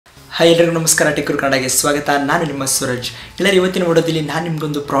Hi ಎಲ್ಲರಿಗೂ ನಮಸ್ಕಾರ. ಟೆಕ್ಕೂರು ಕನ್ನಡಗೆ ಸ್ವಾಗತ. ನಾನು ನಿಮ್ಮ ಸೂರಜ್. ಎಲ್ಲರೂ ಇವತ್ತಿನ ವಿಡಿಯೋದಲ್ಲಿ ನಾನು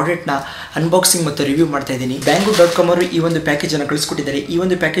ನಿಮಗೊಂದು ಪ್ರಾಡಕ್ಟ್ನ ಅನ್ಬಾಕ್ಸಿಂಗ್ ಮತ್ತು ರಿವ್ಯೂ ಮಾಡ್ತಾ ಇದ್ದೀನಿ. Banggood.com ಅವರು ಈ ಒಂದು ಪ್ಯಾಕೇಜನ್ನು ಕಳಿಸ್ಕೊಟ್ಟಿದ್ದಾರೆ. ಈ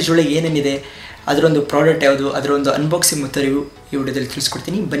ಒಂದು ಪ್ಯಾಕೇಜ್ ಒಳಗೆ ಏನೇನಿದೆ, ಅದರೊಂದು ಪ್ರಾಡಕ್ಟ್ ಯಾವುದು, ಅದರ ಒಂದು ಅನ್ಬಾಕ್ಸಿಂಗ್ ಮತ್ತು ರಿವ್ಯೂ ಈ ವಿಡಿಯೋದಲ್ಲಿ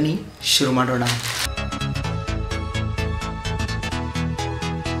ತಿಳಿಸ್ಕೊಡ್ತೀನಿ. ಬನ್ನಿ ಶುರು ಮಾಡೋಣ.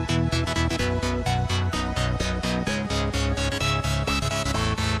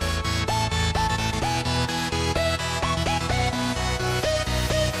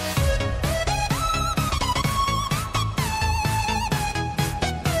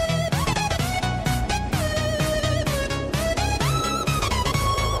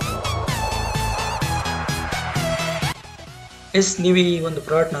 ನೀವು ಈ ಒಂದು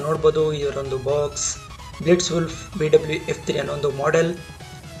ಪ್ರಾಡಕ್ಟ್ನ ನೋಡ್ಬೋದು. ಇದರೊಂದು ಬಾಕ್ಸ್ BlitzWolf BWF3 ಅನ್ನೋ ಒಂದು ಮಾಡೆಲ್.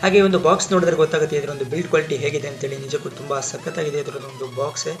 ಹಾಗೆ ಒಂದು ಬಾಕ್ಸ್ ನೋಡಿದ್ರೆ ಗೊತ್ತಾಗುತ್ತೆ ಇದರೊಂದು ಬಿಲ್ಡ್ ಕ್ವಾಲಿಟಿ ಹೇಗಿದೆ ಅಂತೇಳಿ. ನಿಜಕ್ಕೂ ತುಂಬ ಸಖತ್ತಾಗಿದೆ ಇದರೊಂದು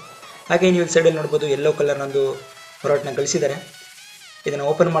ಬಾಕ್ಸೇ. ಹಾಗೆ ನೀವು ಸೈಡಲ್ಲಿ ನೋಡ್ಬೋದು ಯೆಲ್ಲೋ ಕಲರ್ನ ಒಂದು ಪ್ರಾಡಕ್ಟ್ನ ಕಳಿಸಿದ್ದಾರೆ. ಇದನ್ನು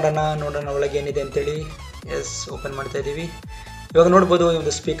ಓಪನ್ ಮಾಡೋಣ, ನೋಡೋಣ ಒಳಗೆ ಏನಿದೆ ಅಂತೇಳಿ. ಓಪನ್ ಮಾಡ್ತಾ ಇದ್ದೀವಿ. ಇವಾಗ ನೋಡ್ಬೋದು ಈ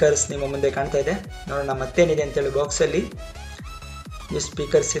ಒಂದು ಸ್ಪೀಕರ್ಸ್ ನಿಮ್ಮ ಮುಂದೆ ಕಾಣ್ತಾ ಇದೆ. ನೋಡೋಣ ಮತ್ತೇನಿದೆ ಅಂತೇಳಿ. ಬಾಕ್ಸಲ್ಲಿ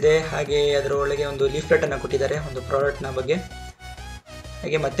ಸ್ಪೀಕರ್ಸ್ ಇದೆ. ಹಾಗೆ ಅದರ ಒಳಗೆ ಒಂದು ಲೀಫ್ಲೆಟನ್ನು ಕೊಟ್ಟಿದ್ದಾರೆ ಒಂದು ಪ್ರಾಡಕ್ಟ್ನ ಬಗ್ಗೆ.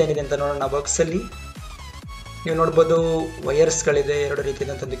 ಹಾಗೆ ಮತ್ತೇನಿದೆ ಅಂತ ನೋಡೋಣ. ಬಾಕ್ಸಲ್ಲಿ ನೀವು ನೋಡ್ಬೋದು ವಯರ್ಸ್ಗಳಿದೆ, ಎರಡು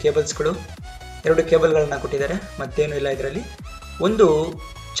ರೀತಿಯಾದಂಥ ಕೇಬಲ್ಸ್ಗಳು, ಎರಡು ಕೇಬಲ್ಗಳನ್ನ ಕೊಟ್ಟಿದ್ದಾರೆ. ಮತ್ತೇನು ಇಲ್ಲ ಇದರಲ್ಲಿ. ಒಂದು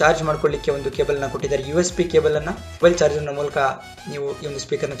ಚಾರ್ಜ್ ಮಾಡ್ಕೊಳ್ಳಿಕ್ಕೆ ಒಂದು ಕೇಬಲ್ನ ಕೊಟ್ಟಿದ್ದಾರೆ. USB ಕೇಬಲನ್ನು ಮೊಬೈಲ್ ಚಾರ್ಜರ್ನ ಮೂಲಕ ನೀವು ಈ ಒಂದು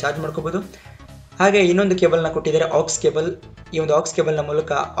ಸ್ಪೀಕರ್ನ ಚಾರ್ಜ್ ಮಾಡ್ಕೋಬೋದು. ಹಾಗೆ ಇನ್ನೊಂದು ಕೇಬಲ್ನ ಕೊಟ್ಟಿದ್ದಾರೆ, ಆಕ್ಸ್ ಕೇಬಲ್. ಈ ಒಂದು ಆಕ್ಸ್ ಕೇಬಲ್ನ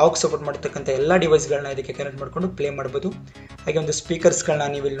ಮೂಲಕ ಆಕ್ಸ್ ಸಪೋರ್ಟ್ ಮಾಡತಕ್ಕಂಥ ಎಲ್ಲ ಡಿವೈಸ್ಗಳನ್ನ ಇದಕ್ಕೆ ಕನೆಕ್ಟ್ ಮಾಡಿಕೊಂಡು ಪ್ಲೇ ಮಾಡ್ಬೋದು. ಹಾಗೆ ಒಂದು ಸ್ಪೀಕರ್ಸ್ಗಳನ್ನ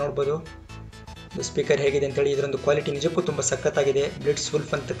ನೀವು ಇಲ್ಲಿ ನೋಡ್ಬೋದು. ಒಂದು ಸ್ಪೀಕರ್ ಹೇಗಿದೆ ಅಂತೇಳಿ. ಇದರೊಂದು ಕ್ವಾಲಿಟಿ ನಿಜಕ್ಕೂ ತುಂಬ ಸಖತ್ತಾಗಿದೆ.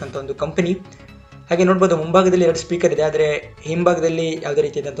 BlitzWolf ಅಂತಕ್ಕಂಥ ಒಂದು ಕಂಪನಿ. ಹಾಗೆ ನೋಡ್ಬೋದು ಮುಂಭಾಗದಲ್ಲಿ ಎರಡು ಸ್ಪೀಕರ್ ಇದೆ, ಆದರೆ ಹಿಂಭಾಗದಲ್ಲಿ ಯಾವುದೇ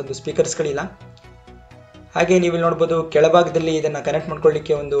ರೀತಿಯಾದಂಥ ಒಂದು ಸ್ಪೀಕರ್ಸ್ಗಳಿಲ್ಲ. ಹಾಗೆ ನೀವು ಇಲ್ಲಿ ನೋಡ್ಬೋದು ಕೆಳಭಾಗದಲ್ಲಿ ಇದನ್ನು ಕನೆಕ್ಟ್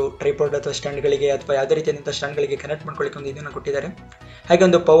ಮಾಡ್ಕೊಳ್ಳಿಕ್ಕೆ ಒಂದು ಟ್ರೈಪಾಡ್ ಅಥವಾ ಸ್ಟ್ಯಾಂಡ್ಗಳಿಗೆ ಅಥವಾ ಯಾವುದೇ ರೀತಿಯಾದಂಥ ಸ್ಟ್ಯಾಂಡ್ಗಳಿಗೆ ಕನೆಕ್ಟ್ ಮಾಡ್ಕೊಳ್ಳಿಕ್ಕೆ ಒಂದು ಇದನ್ನು ಕೊಟ್ಟಿದ್ದಾರೆ. ಹಾಗೆ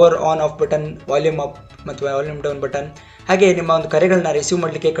ಒಂದು power on off button, volume up ಮತ್ತು ವಾಲ್ಯೂಮ್ ಡೌನ್ ಬಟನ್. ಹಾಗೆ ನಿಮ್ಮ ಒಂದು ಕರೆಗಳನ್ನ ರಿಸೀವ್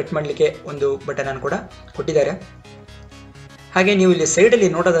ಮಾಡಲಿಕ್ಕೆ, ಕಟ್ ಮಾಡಲಿಕ್ಕೆ ಒಂದು ಬಟನನ್ನು ಕೂಡ ಕೊಟ್ಟಿದ್ದಾರೆ. ಹಾಗೆ ನೀವು ಇಲ್ಲಿ ಸೈಡಲ್ಲಿ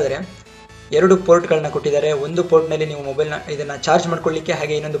ನೋಡೋದಾದರೆ ಎರಡು ಪೋರ್ಟ್ಗಳನ್ನ ಕೊಟ್ಟಿದ್ದಾರೆ. ಒಂದು ಪೋರ್ಟ್ನಲ್ಲಿ ನೀವು ಮೊಬೈಲ್ನ ಇದನ್ನು ಚಾರ್ಜ್ ಮಾಡ್ಕೊಳ್ಳಿಕ್ಕೆ,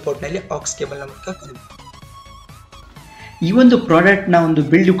 ಹಾಗೆ ಇನ್ನೊಂದು ಪೋರ್ಟ್ನಲ್ಲಿ ಆಕ್ಸ್ ಕೇಬಲ್ನ ಮೂಲಕ ಕನೆಕ್ಟ್. ಈ ಒಂದು ಪ್ರಾಡಕ್ಟ್ನ ಒಂದು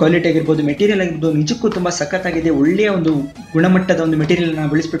ಬಿಲ್ಡ್ ಕ್ವಾಲಿಟಿ ಆಗಿರ್ಬೋದು, ಮೆಟೀರಿಯಲ್ ಆಗಿರ್ಬೋದು, ನಿಜಕ್ಕೂ ತುಂಬ ಸಖತ್ತಾಗಿದೆ. ಒಳ್ಳೆಯ ಒಂದು ಗುಣಮಟ್ಟದ ಒಂದು ಮೆಟೀರಿಯಲ್ನ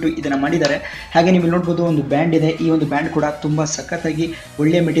ಬಳಸಿಬಿಟ್ಟು ಇದನ್ನು ಮಾಡಿದ್ದಾರೆ. ಹಾಗೆ ನೀವು ನೋಡ್ಬೋದು ಒಂದು ಬ್ಯಾಂಡ್ ಇದೆ. ಈ ಒಂದು ಬ್ಯಾಂಡ್ ಕೂಡ ತುಂಬ ಸಖತ್ತಾಗಿ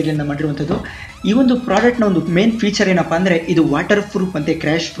ಒಳ್ಳೆಯ ಮೆಟೀರಿಯಲ್ನ ಮಾಡಿರುವಂಥದ್ದು. ಈ ಒಂದು ಪ್ರಾಡಕ್ಟ್ನ ಒಂದು ಮೇನ್ ಫೀಚರ್ ಏನಪ್ಪ ಅಂದರೆ ಇದು ವಾಟರ್ ಪ್ರೂಫ್ ಮತ್ತು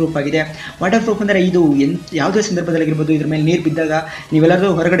ಕ್ರ್ಯಾಶ್ ಪ್ರೂಫ್ ಆಗಿದೆ. ವಾಟರ್ ಪ್ರೂಫ್ ಅಂದರೆ ಇದು ಯಾವುದೇ ಸಂದರ್ಭದಲ್ಲಿರ್ಬೋದು ಇದ್ರ ಮೇಲೆ ನೀರು ಬಿದ್ದಾಗ ನೀವೆಲ್ಲರೂ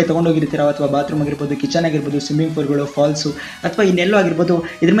ಹೊರಗಡೆ ತೊಗೊಂಡೋಗಿರ್ತೀರ, ಅಥವಾ ಬಾತ್ರೂಮ್ ಆಗಿರ್ಬೋದು, ಕಿಚನ್ ಆಗಿರ್ಬೋದು, ಸ್ವಿಮ್ಮಿಂಗ್ ಪೂಲ್ಗಳು, ಫಾಲ್ಸು ಅಥವಾ ಇನ್ನೆಲ್ಲೋ ಆಗಿರ್ಬೋದು,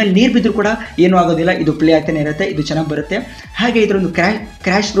 ಇದ್ರ ಮೇಲೆ ನೀರು ಬಿದ್ದರೂ ಕೂಡ ಏನೂ ಆಗೋದಿಲ್ಲ. ಇದು ಪ್ಲೇ ಆಗ್ತಾನೆ ಇರುತ್ತೆ, ಇದು ಚೆನ್ನಾಗಿ ಬರುತ್ತೆ. ಹಾಗೆ ಇದರೊಂದು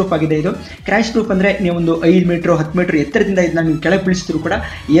ಕ್ರ್ಯಾಶ್ ಪ್ರೂಫ್ ಆಗಿದೆ. ಇದು ಕ್ರ್ಯಾಶ್ ಪ್ರೂಫ್ ಅಂದರೆ ನೀವು ಒಂದು 5 ಮೀಟ್ರು 10 ಮೀಟ್ರ್ ಎತ್ತರದಿಂದ ಇದನ್ನ ನೀವು ಕೆಳಗೆ ಬೀಳಿಸಿದ್ರು ಕೂಡ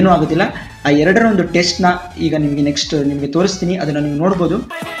ಏನೂ ಆಗೋದಿಲ್ಲ. ಆ ಎರಡರ ಒಂದು ಟೆಸ್ಟ್ನ ಈಗ ನಿಮಗೆ ನೆಕ್ಸ್ಟ್ ನಿಮಗೆ ತೋರಿಸ್ತೀನಿ, ಅದನ್ನು ನೀವು ನೋಡ್ಬೋದು.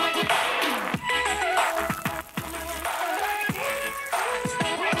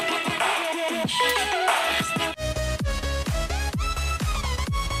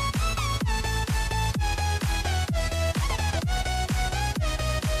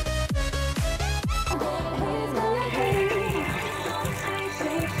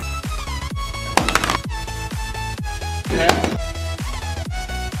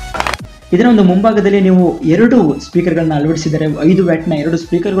 ಇದರ ಒಂದು ಮುಂಭಾಗದಲ್ಲಿ ನೀವು ಎರಡು ಸ್ಪೀಕರ್ಗಳನ್ನ ಅಳವಡಿಸಿದ್ದಾರೆ. 5 ವ್ಯಾಟ್ನ ಎರಡು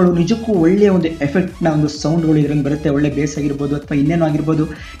ಸ್ಪೀಕರ್ಗಳು. ನಿಜಕ್ಕೂ ಒಳ್ಳೆಯ ಒಂದು ಎಫೆಕ್ಟ್ನ ಒಂದು ಸೌಂಡ್ಗಳು ಇದರಲ್ಲಿ ಬರುತ್ತೆ. ಒಳ್ಳೆ ಬೇಸ್ ಆಗಿರ್ಬೋದು ಅಥವಾ ಇನ್ನೇನೋ ಆಗಿರ್ಬೋದು,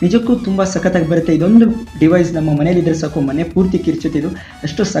 ನಿಜಕ್ಕೂ ತುಂಬ ಸಖತ್ತಾಗಿ ಬರುತ್ತೆ. ಇದೊಂದು ಡಿವೈಸ್ ನಮ್ಮ ಮನೇಲಿದ್ದರೆ ಸಾಕು, ಮನೆ ಪೂರ್ತಿ ಕಿರ್ಚುತ್ತಿದ್ದು,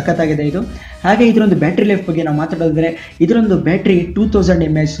 ಅಷ್ಟು ಸಖತ್ತಾಗಿದೆ ಇದು. ಹಾಗೆ ಇದರೊಂದು ಬ್ಯಾಟ್ರಿ ಲೈಫ್ ಬಗ್ಗೆ ನಾವು ಮಾತಾಡೋದಾದರೆ ಇದರೊಂದು ಬ್ಯಾಟ್ರಿ 2000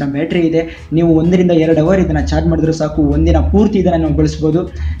 mAhನ ಬ್ಯಾಟ್ರಿ ಇದೆ. ನೀವು 1 ರಿಂದ 2 ಅವರ್ ಇದನ್ನು ಚಾರ್ಜ್ ಮಾಡಿದ್ರೆ ಸಾಕು, ಒಂದಿನ ಪೂರ್ತಿ ಇದನ್ನು ನಾವು ಬಳಸ್ಬೋದು.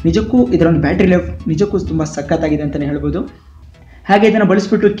 ನಿಜಕ್ಕೂ ಇದರೊಂದು ಬ್ಯಾಟ್ರಿ ಲೈಫ್ ನಿಜಕ್ಕೂ ತುಂಬ ಸಖತ್ತಾಗಿದೆ ಅಂತಲೇ ಹೇಳ್ಬೋದು. ಹಾಗೆ ಇದನ್ನು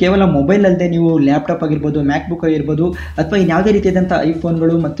ಬಳಸಿಬಿಟ್ಟು ಕೇವಲ ಮೊಬೈಲ್ ಅಲ್ಲದೆ ನೀವು ಲ್ಯಾಪ್ಟಾಪ್ ಆಗಿರ್ಬೋದು, ಮ್ಯಾಕ್ಬುಕ್ ಆಗಿರ್ಬೋದು, ಅಥವಾ ಇನ್ಯಾವುದೇ ರೀತಿಯಾದಂಥ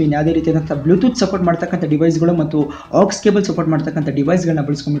ಐಫೋನ್ಗಳು ಮತ್ತು ಇನ್ಯಾವುದೇ ರೀತಿಯಾದಂಥ ಬ್ಲೂಟೂತ್ ಸಪೋರ್ಟ್ ಮಾಡ್ತಕ್ಕಂಥ ಡಿವೈಸ್ಗಳು ಮತ್ತು ಆಕ್ಸ್ ಕೇಬಲ್ ಸಪೋರ್ಟ್ ಮಾಡ್ತಕ್ಕಂಥ ಡಿವೈಸ್ಗಳನ್ನ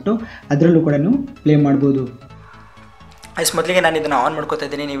ಬಳಸ್ಕೊಂಡ್ಬಿಟ್ಟು ಅದರಲ್ಲೂ ಕೂಡ ನೀವು ಪ್ಲೇ ಮಾಡ್ಬೋದು. ಮೊದಲಿಗೆ ನಾನು ಇದನ್ನು ಆನ್ ಮಾಡ್ಕೋತಾ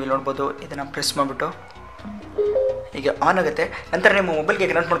ಇದ್ದೀನಿ. ನೀವು ಇಲ್ಲಿ ನೋಡ್ಬೋದು. ಇದನ್ನು ಪ್ರೆಸ್ ಮಾಡಿಬಿಟ್ಟು ಈಗ ಆನ್ ಆಗುತ್ತೆ. ನಂತರ ನಿಮ್ಮ ಮೊಬೈಲ್ಗೆ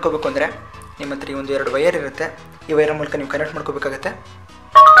ಕನೆಕ್ಟ್ ಮಾಡ್ಕೋಬೇಕು ಅಂದರೆ ನಿಮ್ಮ ಹತ್ರ ಒಂದು 2 ವೈರ್ ಇರುತ್ತೆ. ಈ ವೈರ್ ಮೂಲಕ ನೀವು ಕನೆಕ್ಟ್ ಮಾಡ್ಕೋಬೇಕಾಗತ್ತೆ.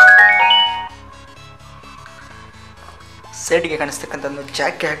 ಸೈಡ್ಗೆ ಕಾಣಿಸ್ತಕ್ಕಂಥ ಒಂದು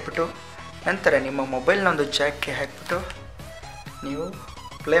ಜಾಕ್ಗೆ ಹಾಕಿಬಿಟ್ಟು ನಂತರ ನಿಮ್ಮ ಮೊಬೈಲ್ನ ಒಂದು ಜಾಕ್ಗೆ ಹಾಕಿಬಿಟ್ಟು ನೀವು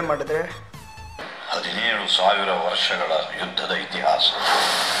ಪ್ಲೇ ಮಾಡಿದ್ರೆ 17,000 ವರ್ಷಗಳ ಯುದ್ಧದ ಇತಿಹಾಸ,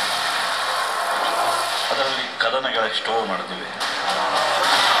 ಅದರಲ್ಲಿ ಕದನಗಳೆಷ್ಟೋ ನಡೆದಿವೆ,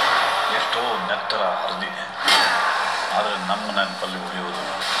 ಎಷ್ಟೋ ನೆತ್ತರ ಹರಿದಿದೆ. ಆದರೆ ನಮ್ಮ ನೆನಪಲ್ಲಿ ಉಳಿಯುವುದು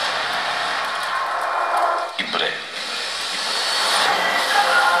ಇಬ್ಬರೇ.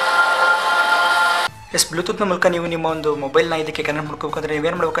 ಬ್ಲೂಟೂತ್ನ ಮೂಲಕ ನೀವು ನಿಮ್ಮ ಒಂದು ಮೊಬೈಲ್ನ ಇದಕ್ಕೆ ಕನೆಕ್ಟ್ ಮಾಡ್ಕೋಬೇಕಂದ್ರೆ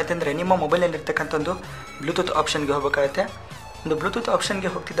ನೀವೇನು ಮಾಡಬೇಕಾಗುತ್ತೆ ಅಂದರೆ ನಿಮ್ಮ ಮೊಬೈಲಲ್ಲಿ ಇರ್ತಕ್ಕಂಥ ಒಂದು ಬ್ಲೂಟೂತ್ ಆಪ್ಷನ್ಗೆ ಹೋಗಬೇಕಾಗುತ್ತೆ. ಒಂದು ಬ್ಲೂಟೂತ್ ಆಪ್ಷನ್ಗೆ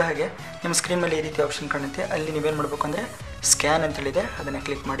ಹೋಗ್ತಿದ್ದ ಹಾಗೆ ನಿಮ್ಮ ಸ್ಕ್ರೀನ್ ಮೇಲೆ ಈ ರೀತಿ ಆಪ್ಷನ್ ಕಾಣುತ್ತೆ. ಅಲ್ಲಿ ನೀವೇನು ಮಾಡಬೇಕು ಅಂದರೆ ಸ್ಕ್ಯಾನ್ ಅಂತೇಳಿದೆ, ಅದನ್ನು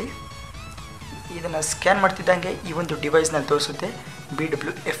ಕ್ಲಿಕ್ ಮಾಡಿ. ಇದನ್ನು ಸ್ಕ್ಯಾನ್ ಮಾಡ್ತಿದ್ದಂಗೆ ಈ ಒಂದು ಡಿವೈಸ್ನಲ್ಲಿ ತೋರಿಸುತ್ತೆ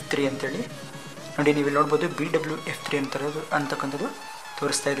BWF3 ಅಂತೇಳಿ. ನೋಡಿ, ನೀವು ನೋಡ್ಬೋದು BWF3 ಅಂತಕ್ಕಂಥದ್ದು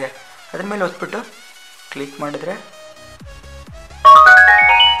ತೋರಿಸ್ತಾ ಇದೆ. ಅದ್ರ ಮೇಲೆ ಹೊತ್ಬಿಟ್ಟು ಕ್ಲಿಕ್ ಮಾಡಿದ್ರೆ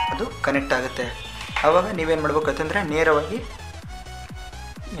ಅದು ಕನೆಕ್ಟ್ ಆಗುತ್ತೆ. ಆವಾಗ ನೀವೇನು ಮಾಡ್ಬೇಕಂತಂದರೆ ನೇರವಾಗಿ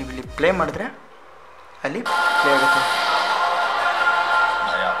ನೀವು ಇಲ್ಲಿ ಪ್ಲೇ ಮಾಡಿದ್ರೆ ಅಲ್ಲಿ ಪ್ಲೇ ಆಗುತ್ತೆ.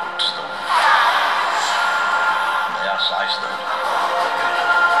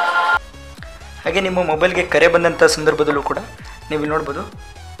 ಹಾಗೆ ನಿಮ್ಮ ಮೊಬೈಲ್ಗೆ ಕರೆ ಬಂದಂಥ ಸಂದರ್ಭದಲ್ಲೂ ಕೂಡ ನೀವು ನೋಡ್ಬೋದು,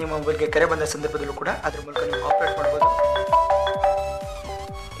 ನಿಮ್ಮ ಮೊಬೈಲ್ಗೆ ಕರೆ ಬಂದ ಸಂದರ್ಭದಲ್ಲೂ ಕೂಡ ಅದ್ರ ಮೂಲಕ ನೀವು ಆಪ್ರೇಟ್ ಮಾಡ್ಬೋದು.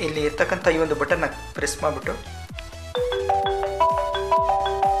 ಇಲ್ಲಿ ಇರ್ತಕ್ಕಂಥ ಈ ಒಂದು ಬಟನ್ನ ಪ್ರೆಸ್ ಮಾಡಿಬಿಟ್ಟು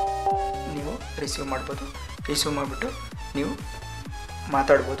ನೀವು ರಿಸೀವ್ ಮಾಡ್ಬೋದು. ರಿಸೀವ್ ಮಾಡಿಬಿಟ್ಟು ನೀವು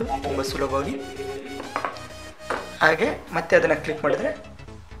ಮಾತಾಡ್ಬೋದು ತುಂಬ ಸುಲಭವಾಗಿ. ಹಾಗೆ ಮತ್ತೆ ಅದನ್ನು ಕ್ಲಿಕ್ ಮಾಡಿದ್ರೆ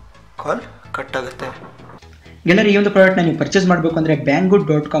ಕಾಲ್ ಕಟ್ ಆಗುತ್ತೆ. ಗೆಳೆಯರೆ, ಈ ಒಂದು ಪ್ರಾಡಕ್ಟ್ನ ನೀವು ಪರ್ಚೇಸ್ ಮಾಡಬೇಕು ಅಂದರೆ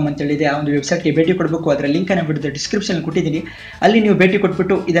Banggood.com ಅಂತೇಳಿದೆ. ಆ ಒಂದು ವೆಬ್ಸೈಟ್ಗೆ ಭೇಟಿ ಕೊಡಬೇಕು. ಅದರ ಲಿಂಕನ್ನು ಬಿಡುತ್ತೆ ಡಿಸ್ಕ್ರಿಪ್ಷನ್ ಕೊಟ್ಟಿದ್ದೀನಿ. ಅಲ್ಲಿ ನೀವು ಭೇಟಿ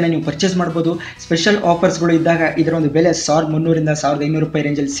ಕೊಟ್ಬಿಟ್ಟು ಇದನ್ನು ನೀವು ಪರ್ಚೇಸ್ ಮಾಡ್ಬೋದು. ಸ್ಪೆಷಲ್ ಆಫರ್ಸ್ಗಳು ಇದ್ದಾಗ ಇದರ ಒಂದು ಬೆಲೆ 1300ರಿಂದ 1500 ರೂಪಾಯಿ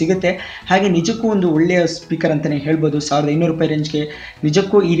ರೇಂಜಲ್ಲಿ ಸಿಗುತ್ತೆ. ಹಾಗೆ ನಿಜಕ್ಕೂ ಒಂದು ಒಳ್ಳೆಯ ಸ್ಪೀಕರ್ ಅಂತಲೇ ಹೇಳ್ಬೋದು. 1500 ರೂಪಾಯಿ ರೇಂಜ್ಗೆ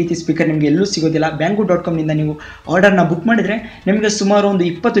ನಿಜಕ್ಕೂ ಈ ರೀತಿ ಸ್ಪೀಕರ್ ನಿಮಗೆ ಎಲ್ಲೂ ಸಿಗೋದಿಲ್ಲ. Banggood.comನಿಂದ ನೀವು ಆರ್ಡರ್ನ ಬುಕ್ ಮಾಡಿದರೆ ನಿಮಗೆ ಸುಮಾರು ಒಂದು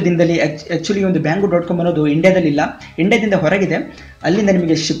 20 ದಿನದಲ್ಲಿ, ಆ್ಯಕ್ಚುಲಿ ಒಂದು Banggood.com ಅನ್ನೋದು ಇಂಡಿಯಾದಲ್ಲಿಲ್ಲ, ಇಂಡಿಯಾದಿಂದ ಹೊರಗಿದೆ. ಅಲ್ಲಿಂದ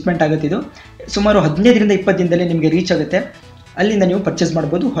ನಿಮಗೆ ಶಿಪ್ಮೆಂಟ್ ಆಗುತ್ತೆ. ಇದು ಸುಮಾರು 15ರಿಂದ 20 ದಿನದಲ್ಲಿ ನಿಮಗೆ ರೀಚ್ ಆಗುತ್ತೆ. ಅಲ್ಲಿಂದ ನೀವು ಪರ್ಚೇಸ್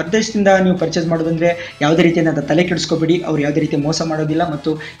ಮಾಡ್ಬೋದು. ಹೊರದೇಶದಿಂದ ನೀವು ಪರ್ಚೇಸ್ ಮಾಡೋದಂದರೆ ಯಾವುದೇ ರೀತಿಯಾದಂಥ ತಲೆ ಕೆಡಿಸ್ಕೋಬೇಡಿ. ಅವ್ರು ಯಾವುದೇ ರೀತಿ ಮೋಸ ಮಾಡೋದಿಲ್ಲ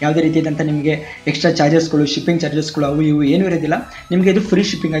ಮತ್ತು ಯಾವುದೇ ರೀತಿಯಾದಂಥ ನಿಮಗೆ ಎಕ್ಸ್ಟ್ರಾ ಚಾರ್ಜಸ್ಗಳು, ಶಿಪ್ಪಿಂಗ್ ಚಾರ್ಜಸ್ಗಳು ಅವು ಇವು ಏನೂ ಇರೋದಿಲ್ಲ. ನಿಮಗೆ ಇದು ಫ್ರೀ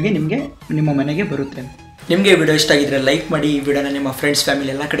ಶಿಪ್ಪಿಂಗ್ ಆಗಿ ನಿಮಗೆ ನಿಮ್ಮ ಮನೆಗೆ ಬರುತ್ತೆ. ನಿಮಗೆ ವಿಡಿಯೋ ಇಷ್ಟ ಆಗಿದ್ರೆ ಲೈಕ್ ಮಾಡಿ. ಈ ವಿಡಿಯೋನ ನಿಮ್ಮ ಫ್ರೆಂಡ್ಸ್,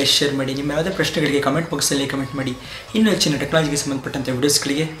 ಫ್ಯಾಮಿಲಿ ಎಲ್ಲ ಕಡೆ ಶೇರ್ ಮಾಡಿ. ನಿಮ್ಮ ಯಾವುದೇ ಪ್ರಶ್ನೆಗಳಿಗೆ ಕಮೆಂಟ್ ಬಾಕ್ಸಲ್ಲಿ ಕಮೆಂಟ್ ಮಾಡಿ. ಇನ್ನೂ ಹೆಚ್ಚಿನ ಟೆಕ್ನಾಲಜಿಗೆ ಸಂಬಂಧಪಟ್ಟಂಥ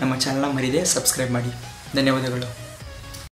ವಿಡಿಯೋಸ್ಗಳಿಗೆ ನಮ್ಮ ಚಾನಲ್ನ ಮರಿದೆ ಸಬ್ಸ್ಕ್ರೈಬ್ ಮಾಡಿ. ಧನ್ಯವಾದಗಳು.